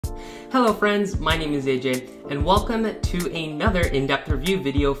Hello friends, my name is AJ, and welcome to another in-depth review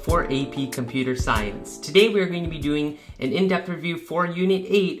video for AP Computer Science. Today we are going to be doing an in-depth review for Unit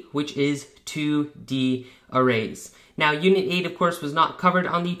 8, which is 2D arrays. Now, Unit 8, of course, was not covered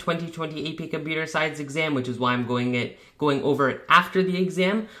on the 2020 AP Computer Science exam, which is why I'm going over it after the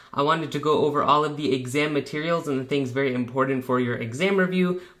exam. I wanted to go over all of the exam materials and the things very important for your exam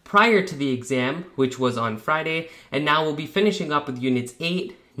review prior to the exam, which was on Friday, and now we'll be finishing up with Units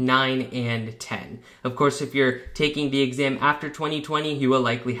 8, 9, and 10. Of course, if you're taking the exam after 2020, you will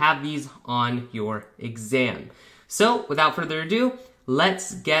likely have these on your exam. So, without further ado,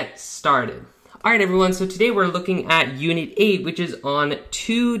 let's get started. Alright everyone, so today we're looking at Unit 8, which is on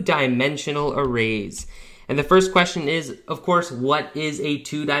two-dimensional arrays. And the first question is, of course, what is a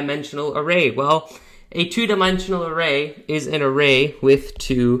two-dimensional array? Well, a two-dimensional array is an array with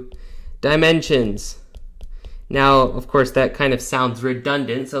two dimensions. Now, of course, that kind of sounds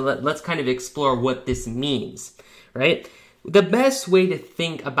redundant, so let's kind of explore what this means, right? The best way to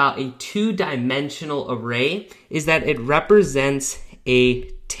think about a two-dimensional array is that it represents a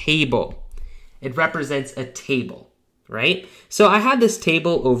table. It represents a table, right? So I have this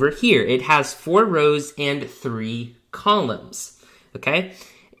table over here. It has 4 rows and 3 columns, okay?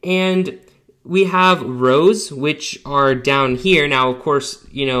 And we have rows which are down here. Now, of course,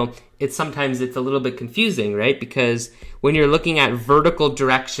 you know, sometimes it's a little bit confusing, right? Because when you're looking at vertical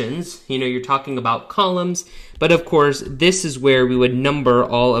directions, you know, you're talking about columns, but of course, this is where we would number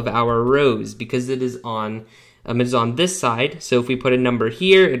all of our rows because it is on this side. So if we put a number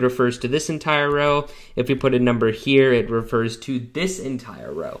here, it refers to this entire row. If we put a number here, it refers to this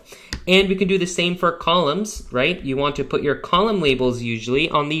entire row. And we can do the same for columns, right? You want to put your column labels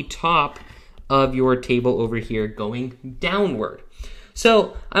usually on the top of your table over here going downward.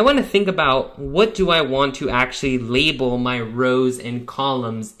 So I want to think about what do I want to actually label my rows and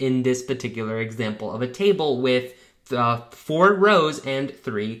columns in this particular example of a table with 4 rows and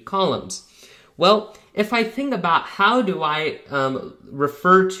 3 columns. Well, if I think about how do I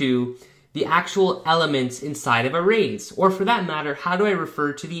refer to the actual elements inside of arrays, or for that matter, how do I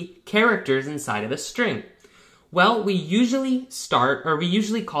refer to the characters inside of a string? Well, we usually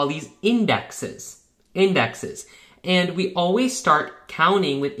call these indexes. And we always start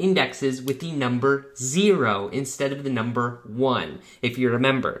counting with indexes with the number 0 instead of the number 1, if you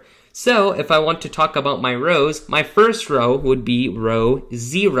remember. So if I want to talk about my rows, my first row would be row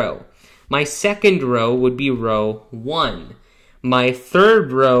 0. My second row would be row 1. My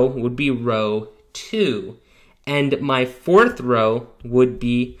third row would be row 2. And my fourth row would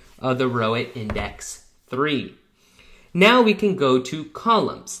be the row at index 3. Now we can go to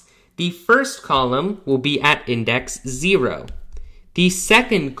columns. The first column will be at index 0. The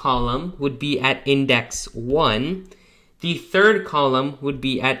second column would be at index 1. The third column would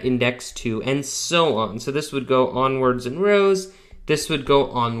be at index 2, and so on. So this would go onwards in rows. This would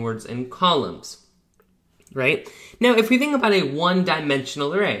go onwards in columns, right? Now, if we think about a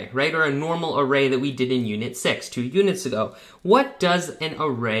one-dimensional array, right, or a normal array that we did in Unit 6, 2 units ago, what does an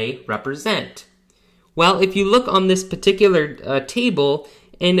array represent? Well, if you look on this particular table,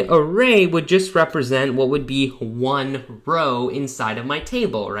 an array would just represent what would be one row inside of my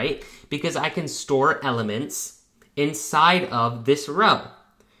table, right? Because I can store elements inside of this row.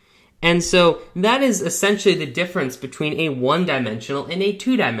 And so that is essentially the difference between a one-dimensional and a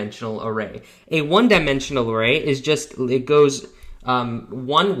two-dimensional array. A one-dimensional array is just, it goes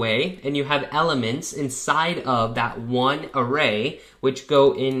one way, and you have elements inside of that one array, which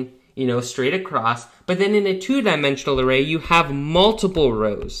go in, you know, straight across. But then in a two-dimensional array, you have multiple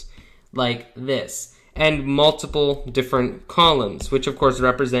rows, like this, and multiple different columns, which of course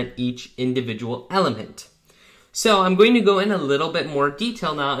represent each individual element. So I'm going to go in a little bit more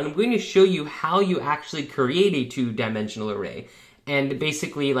detail now, and I'm going to show you how you actually create a two-dimensional array, and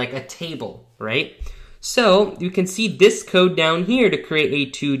basically like a table, right? So you can see this code down here to create a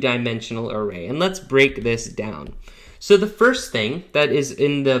two-dimensional array, and let's break this down. So the first thing that is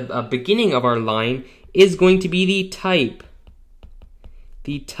in the beginning of our line is going to be the type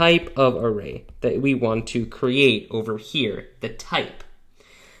of array that we want to create over here, the type.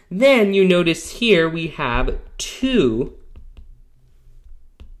 Then you notice here we have two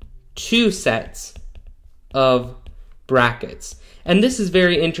sets of brackets. And this is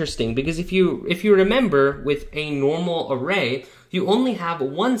very interesting because if you remember, with a normal array, you only have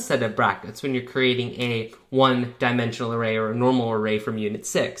one set of brackets when you're creating a one-dimensional array or a normal array from Unit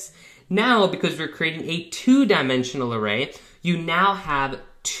 6. Now, because we're creating a two-dimensional array, you now have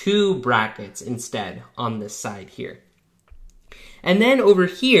 2 brackets instead on this side here. And then over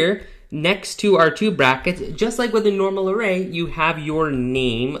here, next to our two brackets, just like with a normal array, you have your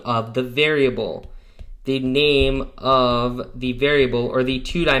name of the variable. The name of the variable or the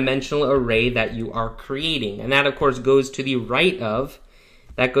two-dimensional array that you are creating. And that, of course, goes to the right of,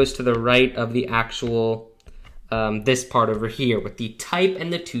 the actual, this part over here with the type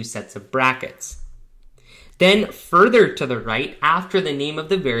and the two sets of brackets. Then further to the right, after the name of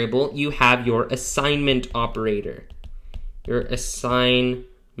the variable, you have your assignment operator. Your assignment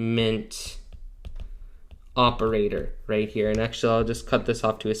operator right here. And actually, I'll just cut this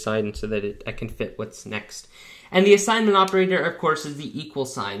off to a side so that I can fit what's next. And the assignment operator, of course, is the equal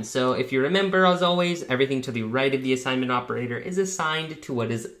sign. So if you remember, as always, everything to the right of the assignment operator is assigned to what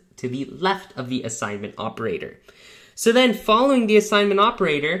is to the left of the assignment operator. So then following the assignment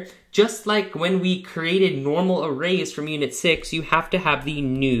operator, just like when we created normal arrays from Unit 6, you have to have the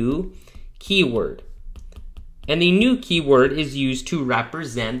new keyword. And the new keyword is used to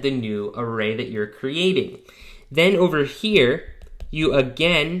represent the new array that you're creating. Then over here, you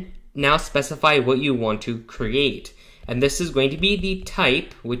again now specify what you want to create. And this is going to be the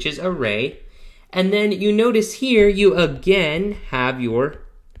type, which is array. And then you notice here, you again have your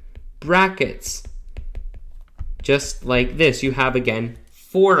brackets. Just like this, you have again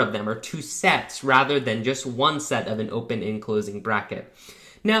 4 of them, or 2 sets, rather than just one set of an open and closing bracket.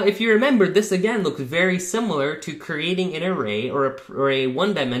 Now, if you remember, this again looks very similar to creating an array or a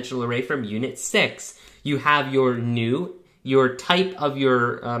one-dimensional array from Unit 6. You have your type of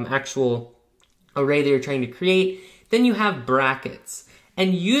your actual array that you're trying to create, then you have brackets.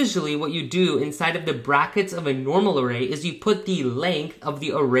 And usually what you do inside of the brackets of a normal array is you put the length of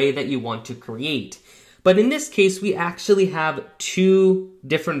the array that you want to create. But in this case, we actually have 2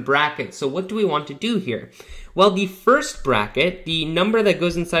 different brackets. So what do we want to do here? Well, the first bracket, the number that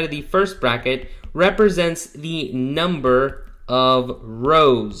goes inside of the first bracket, represents the number of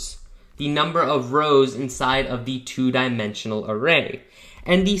rows. The number of rows inside of the two-dimensional array.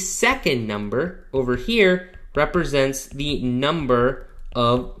 And the second number over here represents the number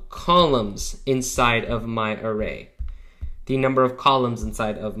of columns inside of my array. The number of columns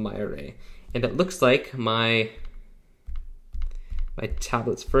inside of my array. And it looks like my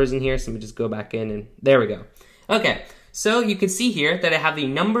tablet's frozen here, so let me just go back in and there we go. Okay, so you can see here that I have the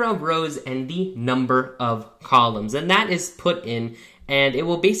number of rows and the number of columns, and that is put in, and it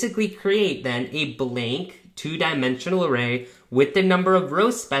will basically create then a blank two-dimensional array with the number of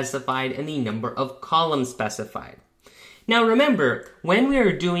rows specified and the number of columns specified. Now remember, when we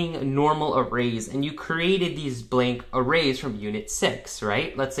are doing normal arrays and you created these blank arrays from Unit 6,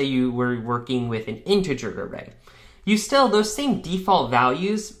 right? Let's say you were working with an integer array. You still, those same default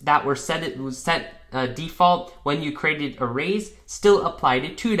values that were set default when you created arrays still apply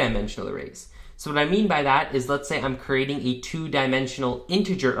to two-dimensional arrays. So what I mean by that is, let's say I'm creating a two-dimensional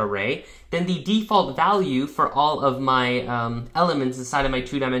integer array, then the default value for all of my elements inside of my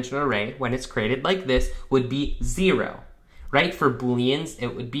two-dimensional array, when it's created like this, would be 0. Right? For booleans,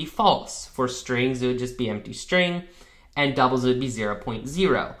 it would be false. For strings, it would just be empty string, and doubles would be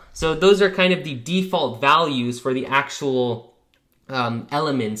 0.0. So those are kind of the default values for the actual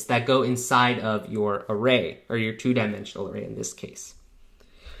elements that go inside of your array, or your two-dimensional array in this case.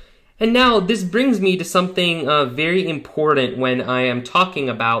 And now this brings me to something very important when I am talking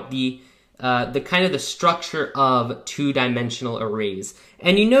about the kind of the structure of two-dimensional arrays.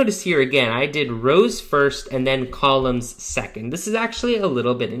 And you notice here again, I did rows first and then columns second. This is actually a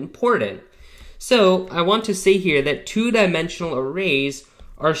little bit important. So I want to say here that two-dimensional arrays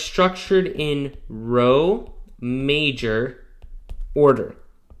are structured in row major order.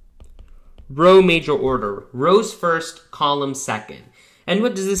 Row major order. Rows first, columns second. And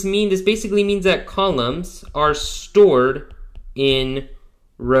what does this mean? This basically means that columns are stored in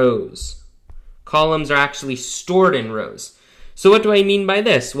rows. Columns are actually stored in rows. So what do I mean by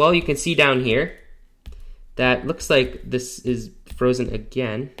this? Well, you can see down here that looks like this is frozen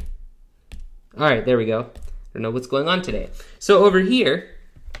again. All right, there we go. I don't know what's going on today. So over here,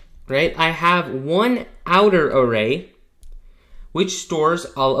 right, I have one outer array which stores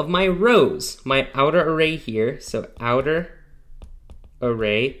all of my rows. My outer array here, so outer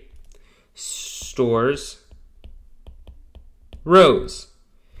array stores rows.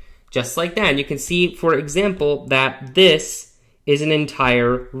 Just like that. And you can see, for example, that this is an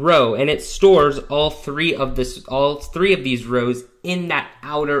entire row, and it stores all three of these rows in that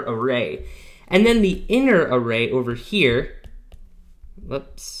outer array. And then the inner array over here,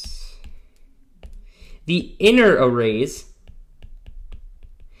 the inner arrays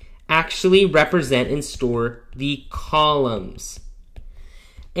actually represent and store the columns.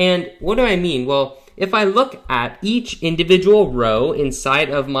 And what do I mean? Well, if I look at each individual row inside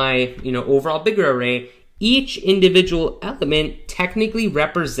of my, overall bigger array, each individual element technically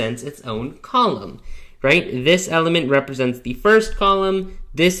represents its own column, right? This element represents the first column,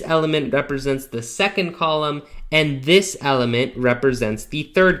 this element represents the second column, and this element represents the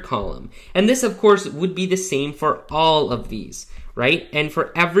third column. And this, of course, would be the same for all of these, right? And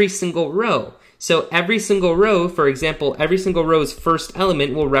for every single row. So every single row, for example, every single row's first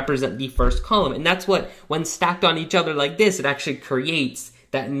element will represent the first column. And that's what, when stacked on each other like this, it actually creates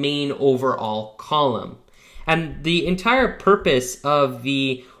that main overall column. And the entire purpose of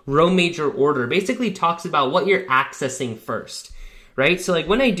the row major order basically talks about what you're accessing first, right? So like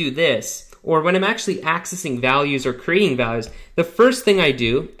when I do this, or when I'm actually accessing values or creating values, the first thing I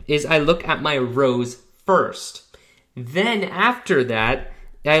do is I look at my rows first. Then after that,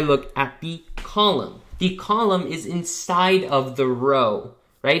 I look at the column. The column is inside of the row,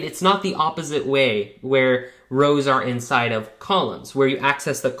 right? It's not the opposite way where rows are inside of columns, where you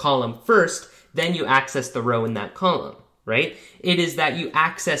access the column first, then you access the row in that column, right? It is that you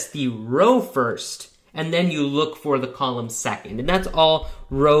access the row first, and then you look for the column second. And that's all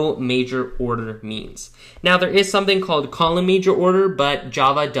row major order means. Now, there is something called column major order, but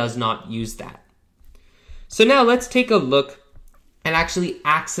Java does not use that. So now let's take a look at actually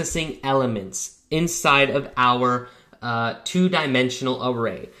accessing elements inside of our two-dimensional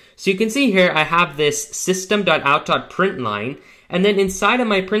array. So you can see here I have this system.out.println, and then inside of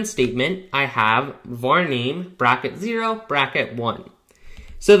my print statement, I have var name, bracket 0, bracket 1.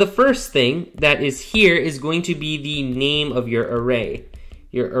 So the first thing that is here is going to be the name of your array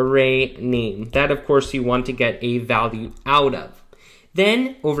name. That, of course, you want to get a value out of.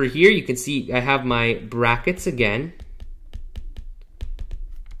 Then over here, you can see I have my brackets again.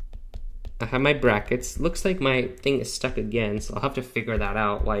 I have my brackets. Looks like my thing is stuck again, so I'll have to figure that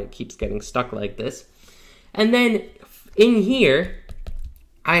out, why it keeps getting stuck like this. And then in here,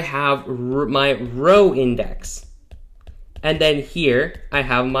 I have my row index. And then here, I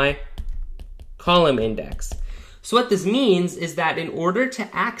have my column index. So what this means is that in order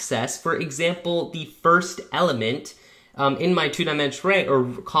to access, for example, the first element in my two-dimensional array, or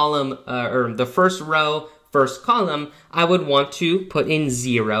column, or the first row, first column, I would want to put in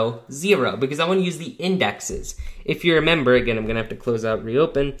 0, 0, because I want to use the indexes. If you remember, again, I'm going to have to close out,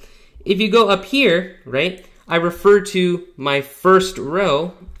 reopen. If you go up here, right, I refer to my first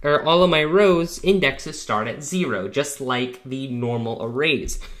row, or all of my rows, indexes start at 0, just like the normal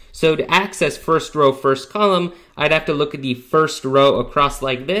arrays. So to access first row, first column, I'd have to look at the first row across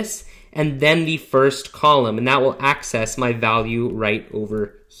like this, and then the first column, and that will access my value right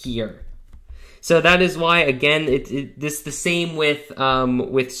over here. So that is why, again, this the same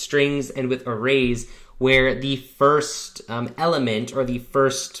with strings and with arrays, where the first element, or the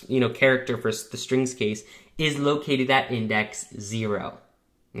first character for the strings case, is located at index 0.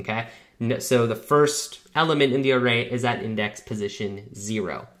 Okay, so the first element in the array is at index position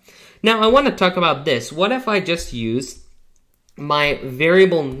 0. Now I want to talk about this. What if I just use my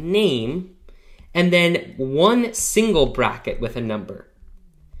variable name and then one single bracket with a number?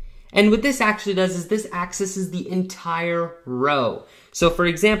 And what this actually does is this accesses the entire row. So for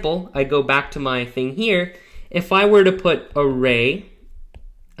example, I go back to my thing here. If I were to put array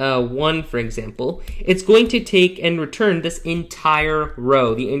 1, for example, it's going to take and return this entire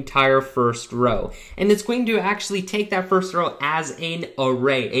row, the entire first row. And it's going to actually take that first row as an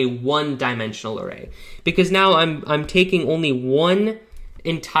array, a one-dimensional array. Because now I'm taking only one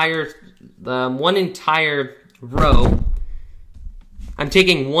entire row. I'm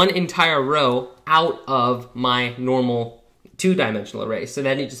taking one entire row out of my normal two-dimensional array. So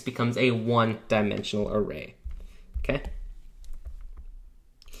then it just becomes a one-dimensional array. Okay?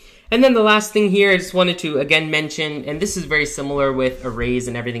 And then the last thing here, I just wanted to again mention, and this is very similar with arrays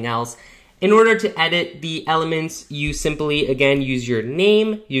and everything else. In order to edit the elements, you simply, again, use your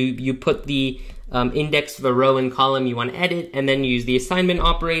name. You put the index for the row and column you want to edit, and then you use the assignment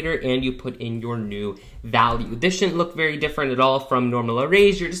operator, and you put in your new value. This shouldn't look very different at all from normal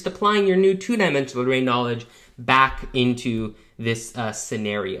arrays. You're just applying your new two-dimensional array knowledge back into this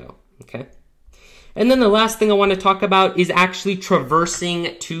scenario, okay? And then the last thing I want to talk about is actually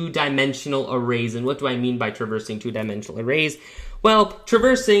traversing two-dimensional arrays. And what do I mean by traversing two-dimensional arrays? Well,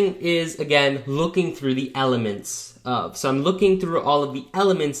 traversing is, again, looking through the elements of. So I'm looking through all of the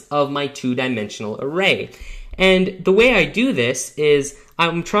elements of my two-dimensional array. And the way I do this is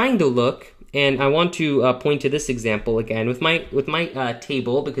I'm trying to look, and I want to point to this example again with my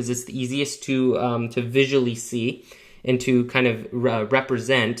table, because it's the easiest to visually see and to kind of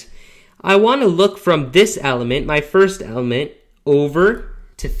represent. I want to look from this element, my first element, over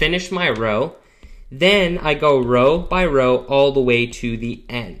to finish my row, Then I go row by row all the way to the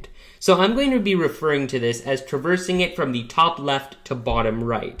end. So I'm going to be referring to this as traversing it from the top left to bottom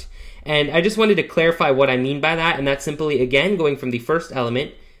right. And I just wanted to clarify what I mean by that, and that's simply, again, going from the first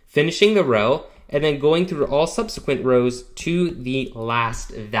element, finishing the row, and then going through all subsequent rows to the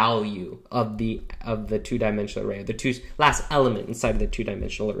last value of the two-dimensional array, the last element inside of the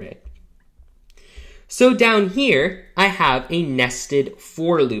two-dimensional array. So down here, I have a nested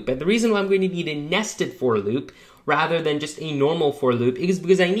for loop. And the reason why I'm going to need a nested for loop rather than just a normal for loop is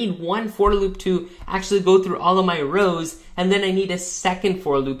because I need one for loop to actually go through all of my rows, and then I need a second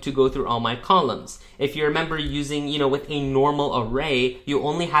for loop to go through all my columns. If you remember using, with a normal array, you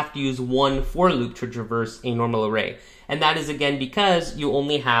only have to use one for loop to traverse a normal array. And that is, again, because you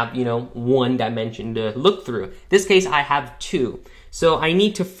only have, one dimension to look through. In this case, I have two. So I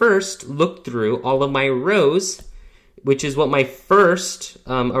need to first look through all of my rows, which is what my first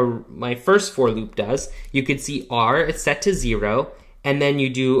for loop does. You could see R is set to 0, and then you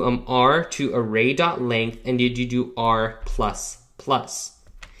do R to array.length, and you do R plus plus.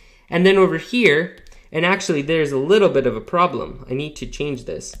 And then over here, and actually there's a little bit of a problem. I need to change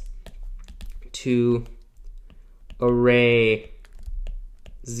this to array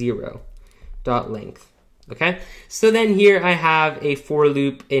 0.length. Okay, so then here I have a for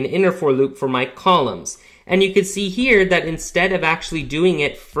loop, an inner for loop for my columns. And you can see here that instead of doing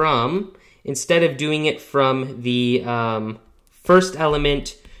it from the first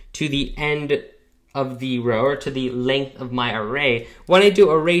element to the end of the row, or to the length of my array, when I do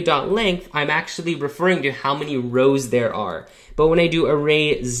array.length, I'm actually referring to how many rows there are. But when I do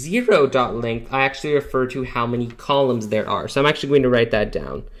array 0.length, I actually refer to how many columns there are. So I'm actually going to write that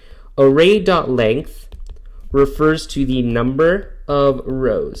down. Array.length refers to the number of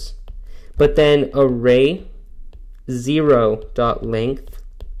rows. But then array 0.length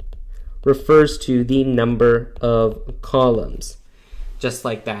refers to the number of columns. Just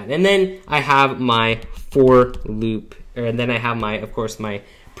like that. And then I have my for loop, and then I have of course, my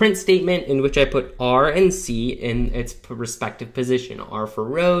print statement in which I put R and C in its respective position. R for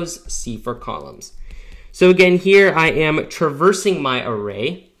rows, C for columns. So again, here I am traversing my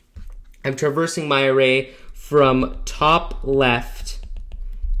array. I'm traversing my array from top left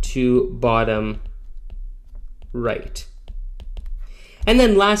to bottom right. And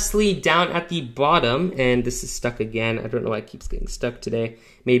then lastly, down at the bottom, and this is stuck again. I don't know why it keeps getting stuck today.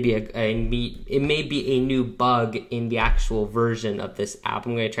 Maybe it may be a new bug in the actual version of this app.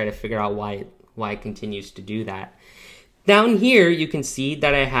 I'm going to try to figure out why it continues to do that. Down here, you can see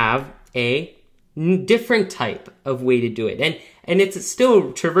that I have a different type of way to do it. And it's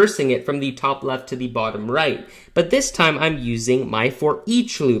still traversing it from the top left to the bottom right. But this time I'm using my for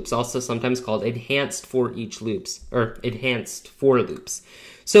each loops, also sometimes called enhanced for each loops, or enhanced for loops.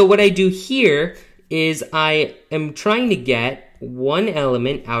 So what I do here is I am trying to get one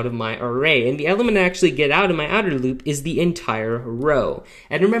element out of my array. And the element I actually get out of my outer loop is the entire row.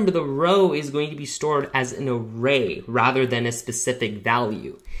 And remember, the row is going to be stored as an array rather than a specific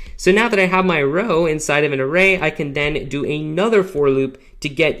value. So now that I have my row inside of an array, I can then do another for loop to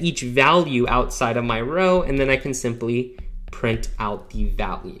get each value outside of my row, and then I can simply print out the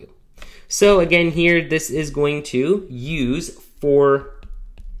value. So again here, this is going to use for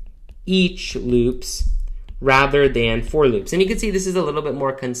each loops rather than for loops. And you can see this is a little bit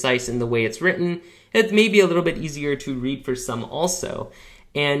more concise in the way it's written. It may be a little bit easier to read for some also.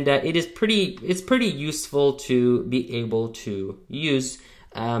 And it's pretty useful to be able to use.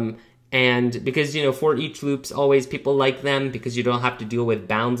 And because, for each loops, always people like them because you don't have to deal with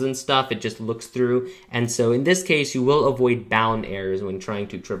bounds and stuff. It just looks through. And so in this case, you will avoid bound errors when trying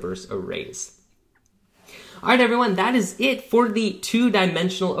to traverse arrays. All right, everyone, that is it for the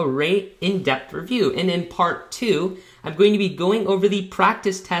two-dimensional array in-depth review. And in part 2, I'm going to be going over the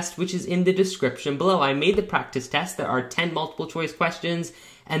practice test, which is in the description below. I made the practice test. There are 10 multiple choice questions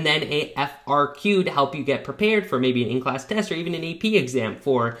and then a FRQ to help you get prepared for maybe an in-class test or even an AP exam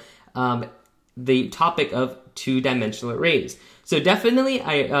for the topic of two-dimensional arrays. So definitely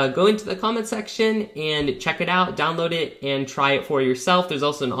go into the comment section and check it out, download it, and try it for yourself. There's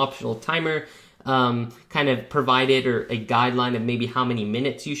also an optional timer kind of provided, or a guideline of maybe how many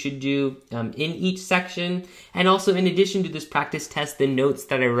minutes you should do in each section. And also, in addition to this practice test, the notes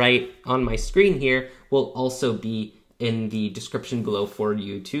that I write on my screen here will also be in the description below for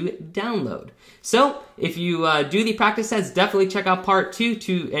you to download. So if you do the practice test, definitely check out part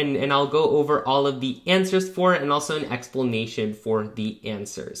 2 and I'll go over all of the answers for it and also an explanation for the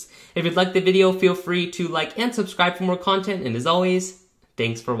answers. If you'd like the video, feel free to like and subscribe for more content. And as always,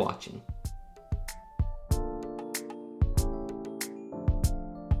 thanks for watching.